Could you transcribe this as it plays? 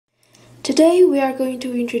Today we are going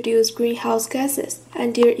to introduce greenhouse gases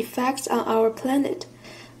and their effects on our planet.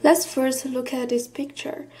 Let's first look at this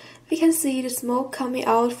picture. We can see the smoke coming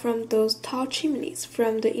out from those tall chimneys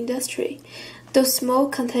from the industry. The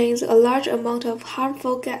smoke contains a large amount of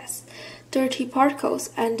harmful gas, dirty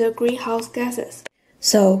particles, and the greenhouse gases.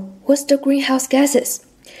 So, what's the greenhouse gases?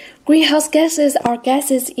 Greenhouse gases are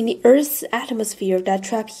gases in the Earth's atmosphere that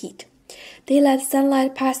trap heat. They let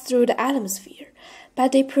sunlight pass through the atmosphere,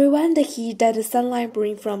 but they prevent the heat that the sunlight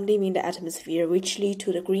brings from leaving the atmosphere, which leads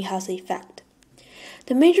to the greenhouse effect.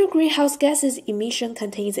 The major greenhouse gases emission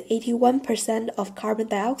contains 81% of carbon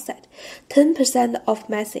dioxide, 10% of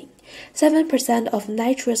methane, 7% of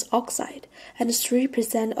nitrous oxide, and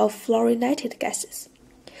 3% of fluorinated gases.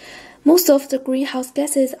 Most of the greenhouse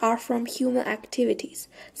gases are from human activities,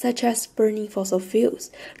 such as burning fossil fuels,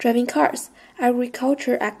 driving cars,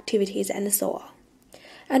 agriculture activities, and so on.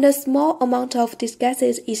 And a small amount of these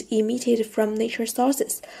gases is emitted from nature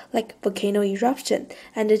sources, like volcano eruption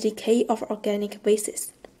and the decay of organic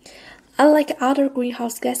wastes. Unlike other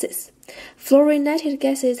greenhouse gases, fluorinated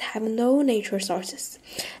gases have no nature sources,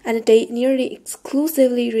 and they nearly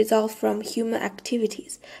exclusively result from human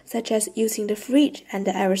activities, such as using the fridge and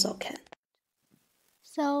the aerosol can.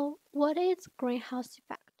 So, what is greenhouse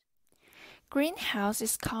effect? Greenhouse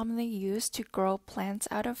is commonly used to grow plants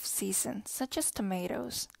out of season, such as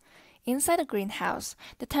tomatoes. Inside a greenhouse,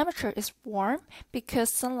 the temperature is warm because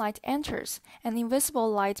sunlight enters and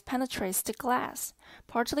invisible light penetrates the glass,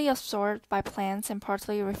 partly absorbed by plants and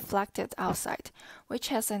partly reflected outside, which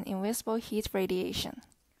has an invisible heat radiation.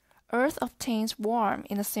 Earth obtains warmth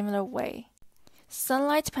in a similar way.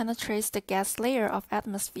 Sunlight penetrates the gas layer of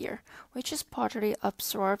atmosphere, which is partly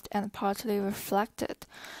absorbed and partly reflected.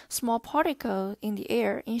 Small particles in the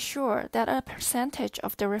air ensure that a percentage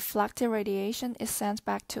of the reflected radiation is sent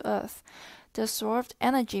back to Earth. The absorbed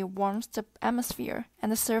energy warms the atmosphere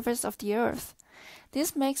and the surface of the Earth.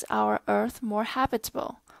 This makes our Earth more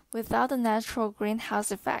habitable. Without the natural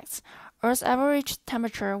greenhouse effects, Earth's average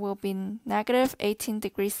temperature will be negative 18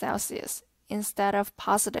 degrees Celsius. Instead of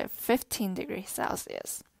positive 15 degrees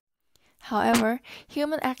Celsius. However,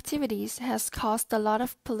 human activities has caused a lot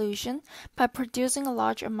of pollution by producing a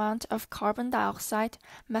large amount of carbon dioxide,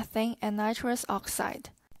 methane, and nitrous oxide.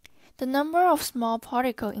 The number of small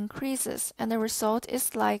particles increases, and the result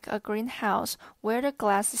is like a greenhouse where the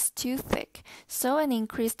glass is too thick, so an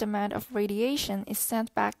increased amount of radiation is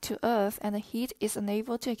sent back to Earth and the heat is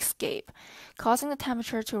unable to escape, causing the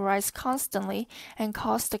temperature to rise constantly and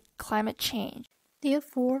cause the climate change.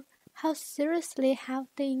 Therefore, how seriously have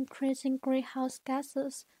the increasing greenhouse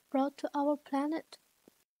gases brought to our planet?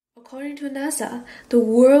 According to NASA, the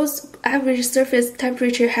world's average surface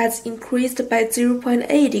temperature has increased by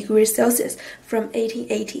 0.8 degrees Celsius from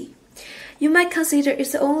 1880. You might consider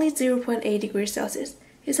it's only 0.8 degrees Celsius.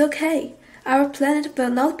 It's okay. Our planet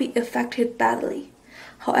will not be affected badly.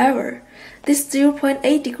 However, this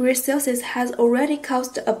 0.8 degrees Celsius has already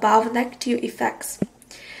caused above negative effects.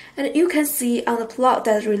 And you can see on the plot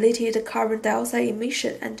that related the carbon dioxide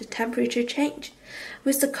emission and the temperature change.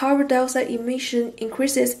 With the carbon dioxide emission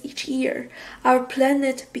increases each year, our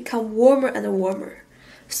planet becomes warmer and warmer.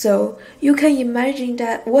 So, you can imagine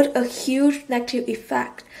that what a huge negative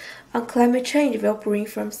effect on climate change will bring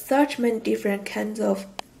from such many different kinds of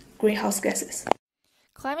greenhouse gases.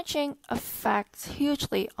 Climate change affects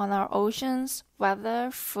hugely on our oceans, weather,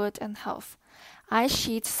 food, and health. Ice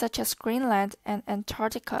sheets such as Greenland and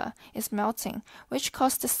Antarctica is melting, which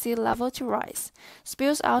causes the sea level to rise.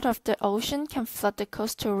 Spills out of the ocean can flood the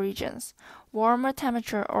coastal regions. Warmer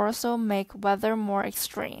temperatures also make weather more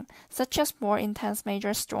extreme, such as more intense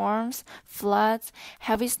major storms, floods,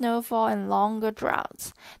 heavy snowfall, and longer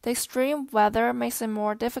droughts. The extreme weather makes it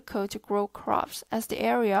more difficult to grow crops, as the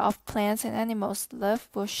area of plants and animals live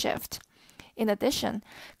will shift. In addition,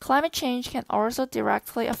 climate change can also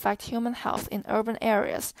directly affect human health in urban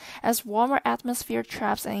areas, as warmer atmosphere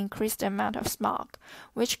traps and increases the amount of smog,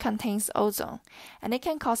 which contains ozone, and it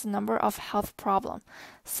can cause a number of health problems,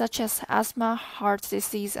 such as asthma, heart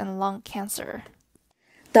disease, and lung cancer.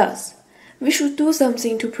 Thus, we should do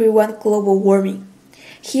something to prevent global warming.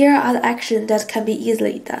 Here are the actions that can be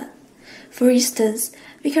easily done. For instance,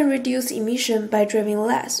 we can reduce emission by driving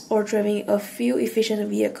less or driving a fuel-efficient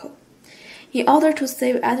vehicle. In order to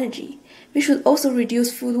save energy, we should also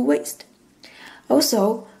reduce food waste.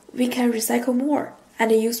 Also, we can recycle more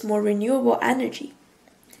and use more renewable energy.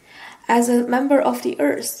 As a member of the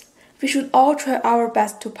Earth, we should all try our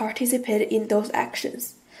best to participate in those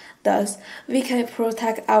actions. Thus, we can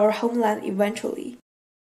protect our homeland eventually.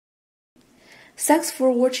 Thanks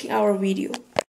for watching our video.